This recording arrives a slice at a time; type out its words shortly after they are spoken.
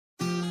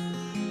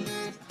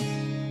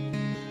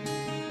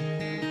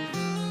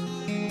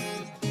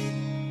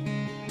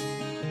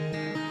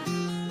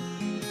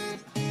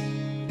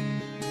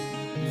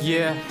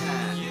Yeah,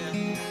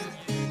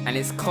 and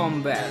it's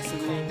Combak,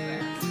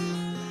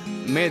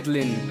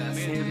 Medlin.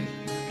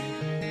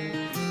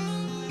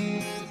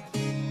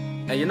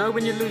 Now you know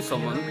when you lose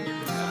someone,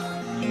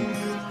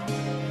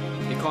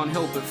 you can't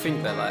help but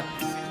think that like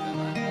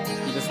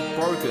you're just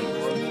broken.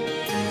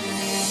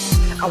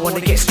 I wanna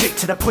get straight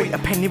to the point, a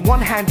pen in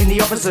one hand and the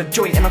other's a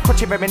joint, and I'm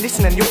constantly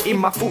reminiscing and you're in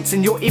my thoughts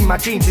and you're in my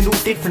dreams in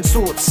all different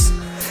sorts.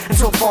 And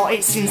so far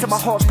it seems that my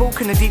heart's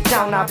broken and deep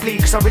down I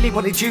bleed, cause I really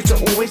wanted you to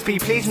always be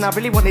pleased, and I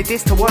really wanted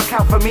this to work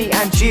out for me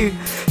and you,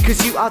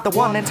 cause you are the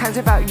one, and times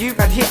without you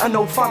and here are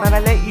no fun, and I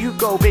let you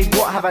go, babe,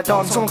 what have I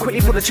done? Someone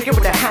quickly pulled the trigger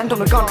with a hand on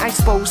the gun. I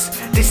suppose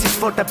this is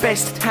for the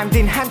best, hand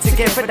in hand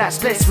together, that's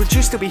blessed. Would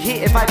you still be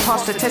here if I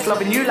passed the test?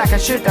 Loving you like I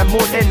should and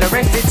more than the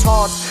rest. It's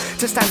hard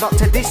to stand up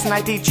to this, and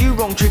I did you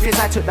wrong. Truth is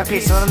I took the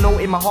piss, and I know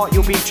in my heart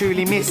you'll be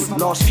truly missed.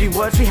 Last few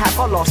words we had,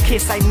 our last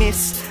kiss, I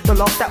miss the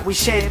love that we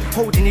shared,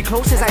 holding you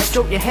close as I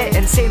stroke your head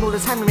and saying all the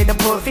time we made a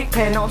perfect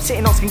pair. Now I'm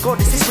sitting asking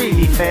God, is this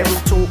really fair? We'll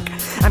talk,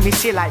 I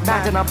miss you like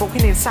mad, and I'm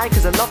broken inside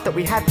cause the love that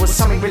we had was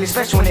something really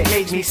special and it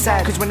made me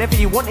sad, cause whenever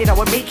you wanted I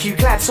would make you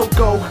glad. So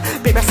go,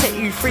 babe, I set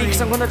you free, cause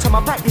I'm gonna turn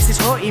my back, this is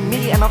hurting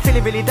me, and I'm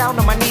feeling really down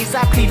on my knees.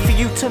 I plead for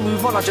you to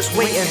move on, I'll just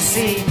wait and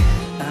see.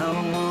 I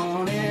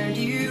wanted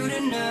you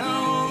to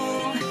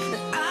know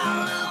that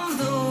I love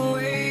the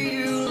way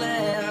you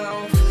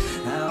laugh.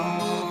 I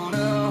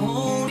wanna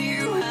hold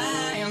you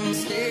high and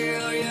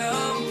steal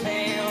your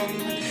pain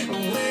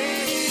away.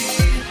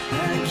 I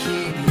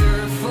keep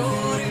your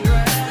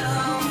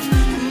photograph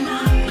and I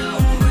know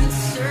it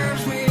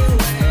serves me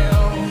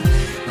well.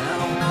 I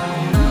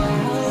wanna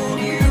hold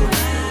you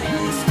high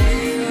and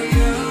steal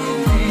your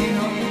pain,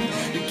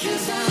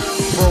 because I'm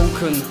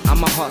Broken, and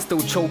my heart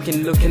still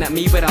choking, looking at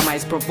me with her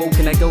eyes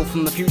provoking. A girl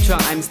from the future,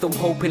 I'm still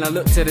hoping. I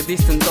look to the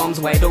distance, arms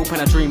wide open.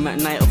 I dream at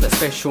night of that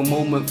special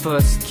moment,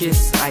 first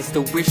kiss. I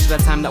still wish the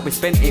time that we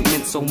spent, it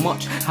meant so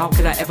much. How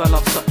could I ever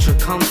love such a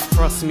cunt?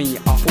 Trust me,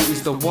 I thought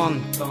he's the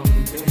one.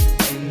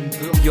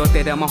 You're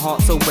dead and my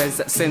heart, so where's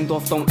that send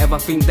off? Don't ever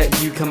think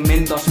that you can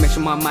mend us.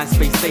 Measure my mind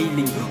space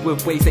daily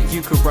with ways that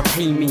you could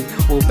repay me.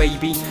 Well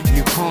baby,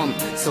 you can't,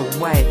 so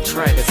why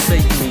try to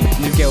save me?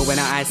 New girl when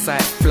her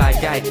eyesight, fly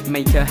guy,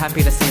 make her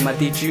happy the same I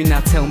did you.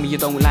 Now tell me you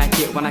don't like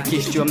it when I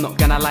kissed you. I'm not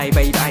gonna lie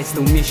babe, I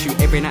still miss you.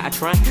 Every night I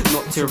try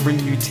not to bring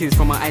you tears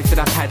from my eyes that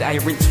I've had, I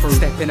rinse through.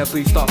 Step in a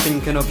booth, start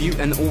thinking of you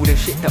and all the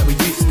shit that we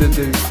used to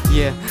do.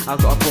 Yeah,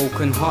 I've got a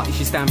broken heart. If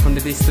you stand from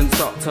the distance,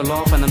 start to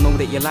laugh, and I know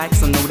that you like,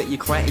 so I know that you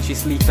cry if you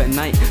sleep at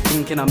night,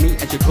 thinking of me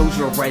as you close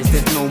your eyes.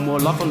 There's no more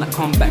love on that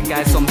comeback,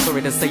 guys, so I'm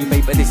sorry to say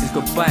babe, but this is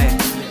goodbye.